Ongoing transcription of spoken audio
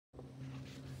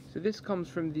So this comes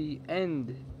from the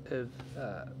end of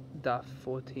Daf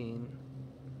 14b,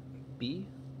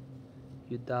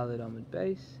 Yudalid Amud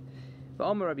Beis.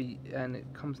 And it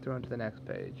comes through onto the next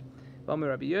page.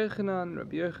 Rabbi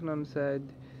Yochanan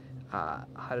said,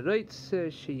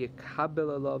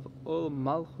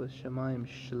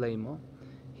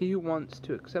 he who wants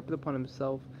to accept upon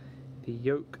himself the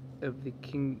yoke of the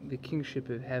kingship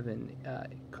of heaven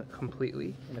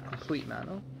completely, in a complete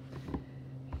manner,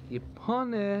 he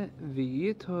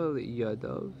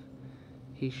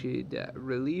should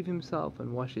relieve himself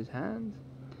and wash his hands,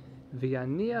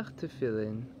 v'yaniach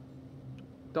tefillin,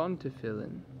 don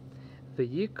tefillin,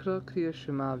 v'yikra kriya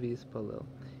Shema v'yispalel,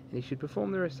 and he should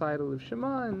perform the recital of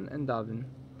Shema and daven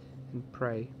and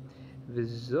pray.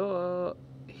 V'zo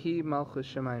hi malchus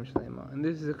shemayim shlema, and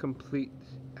this is a complete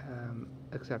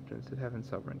acceptance of heaven's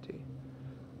sovereignty.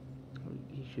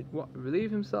 He should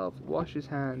relieve himself, wash his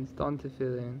hands, don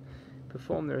tefillin,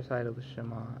 perform the recital of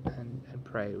Shema and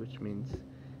pray, which means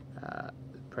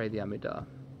pray the Amidah,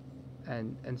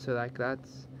 and so like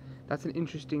that's an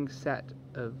interesting set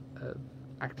of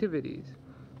activities,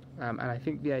 and I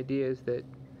think the idea is that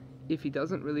if he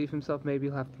doesn't relieve himself, maybe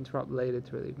he'll have to interrupt later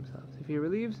to relieve himself. If he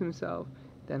relieves himself,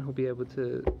 then he'll be able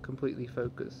to completely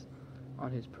focus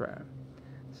on his prayer.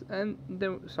 So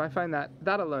I find that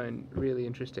alone really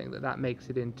interesting, that makes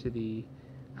it into the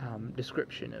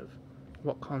description of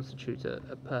what constitutes a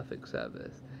perfect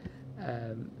service.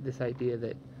 This idea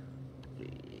that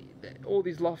all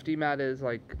these lofty matters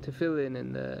like tefillin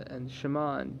and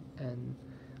Shema and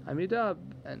Amidah,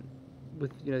 and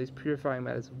with these purifying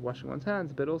matters of washing one's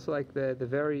hands, but also like the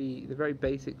very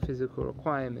basic physical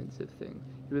requirements of things.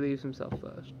 He relieves himself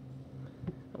first.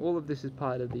 All of this is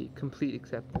part of the complete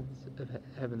acceptance of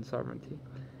heaven's sovereignty.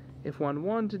 If one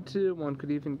wanted to, one could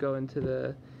even go into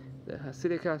the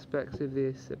Hasidic aspects of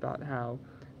this, about how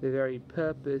the very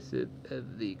purpose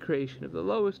of the creation of the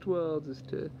lowest worlds is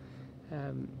to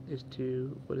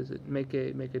make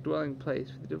a dwelling place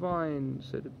for the divine.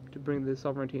 So to bring the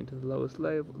sovereignty into the lowest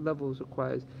levels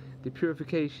requires the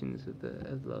purifications of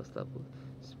the lowest levels.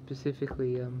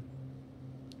 Specifically,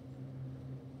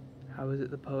 how is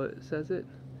it the poet says it?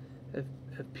 Of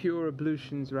pure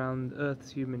ablutions round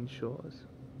earth's human shores.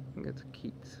 I think it's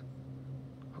Keats.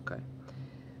 Okay.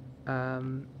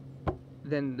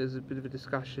 Then there's a bit of a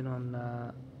discussion on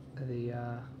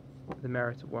the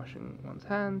merit of washing one's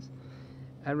hands.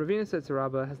 And Ravina said to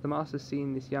Rabbah, has the master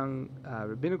seen this young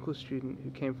rabbinical student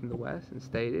who came from the west, and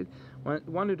stated,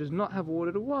 one who does not have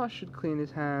water to wash should clean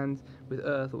his hands with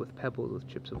earth or with pebbles or with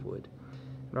chips of wood.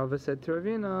 Rabbah said to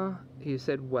Ravina, he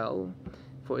said, well,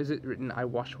 for is it written, I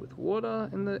wash with water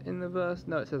in the verse?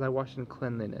 No, it says I wash in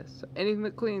cleanliness. So anything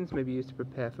that cleans may be used to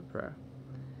prepare for prayer.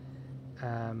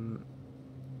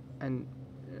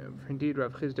 Indeed,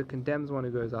 Rav Chisda condemns one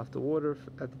who goes after water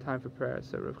at the time for prayer.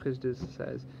 So Rav Chisda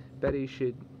says better you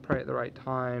should pray at the right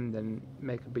time than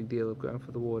make a big deal of going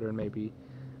for the water and maybe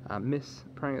miss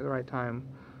praying at the right time.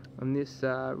 And this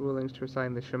rulings to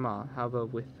reciting the Shema. However,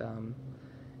 with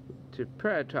to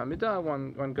prayer to Amidah,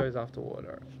 one goes after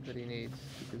water that he needs,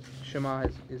 because Shema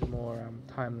is more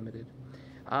time limited.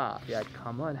 Yeah,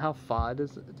 come on. How far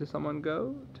does someone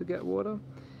go to get water?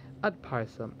 Ad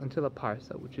parsa, until a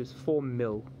parsa, which is 4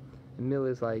 mil. A mil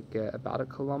is like about a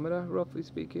kilometer, roughly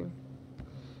speaking.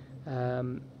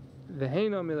 V'heino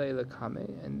milei lekame,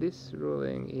 and this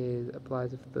ruling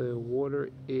applies if the water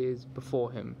is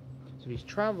before him. So if he's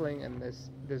traveling and there's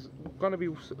going to be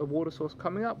a water source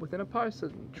coming up within a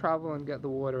parsa, travel and get the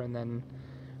water and then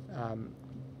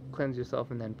cleanse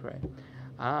yourself and then pray.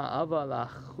 Ava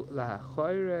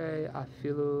lachoire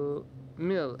afilu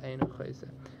mil eino choise.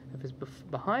 If it's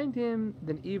behind him,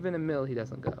 then even a mil he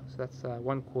doesn't go. So that's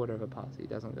 1/4 of a parsa he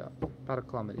doesn't go. About a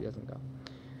kilometer he doesn't go.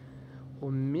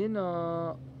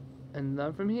 Umina, and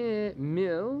then from here,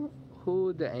 mil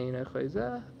hu de eino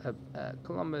choise, a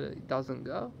kilometer he doesn't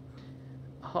go.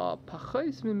 Ha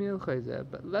pachos mil choise,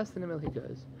 but less than a mil he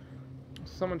goes.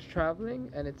 Someone's traveling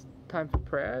and it's time for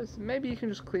prayers. Maybe he can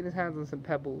just clean his hands on some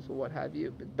pebbles or what have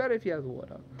you. But better if he has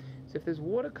water. So if there's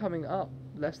water coming up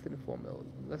less than 4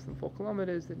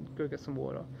 kilometers, then go get some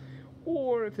water.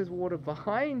 Or if there's water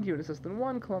behind you and it's less than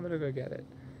 1 kilometer, go get it.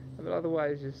 But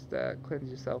otherwise, just cleanse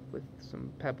yourself with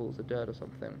some pebbles or dirt or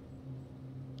something.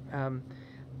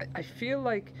 I feel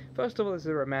like, first of all, there's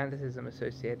a romanticism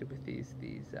associated with these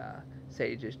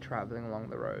sages traveling along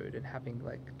the road and having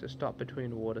to stop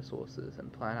between water sources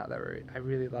and plan out that route. I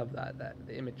really love that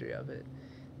the imagery of it.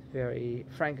 Very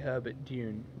Frank Herbert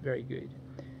Dune, very good.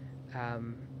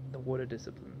 The water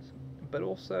disciplines, but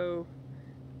also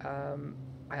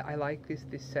I like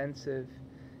this sense of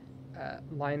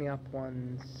lining up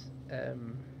one's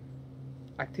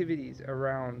activities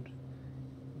around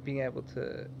being able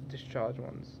to discharge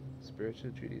one's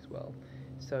spiritual duties well.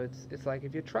 So it's like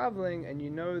if you're traveling and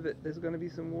you know that there's going to be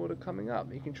some water coming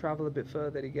up, you can travel a bit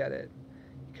further to get it.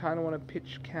 You kind of want to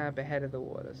pitch camp ahead of the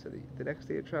water so that the next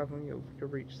day you're traveling, you'll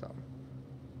reach some.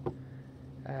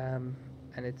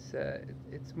 And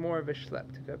it's more of a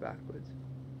schlep to go backwards.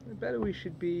 The better we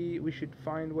should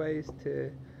find ways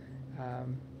to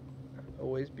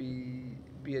always be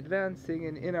advancing,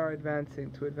 and in our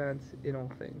advancing to advance in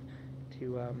all things,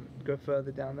 to go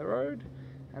further down the road,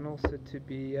 and also to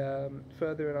be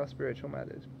further in our spiritual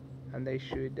matters, and they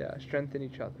should strengthen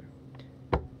each other.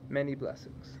 Many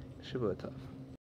blessings. Shavua Tov.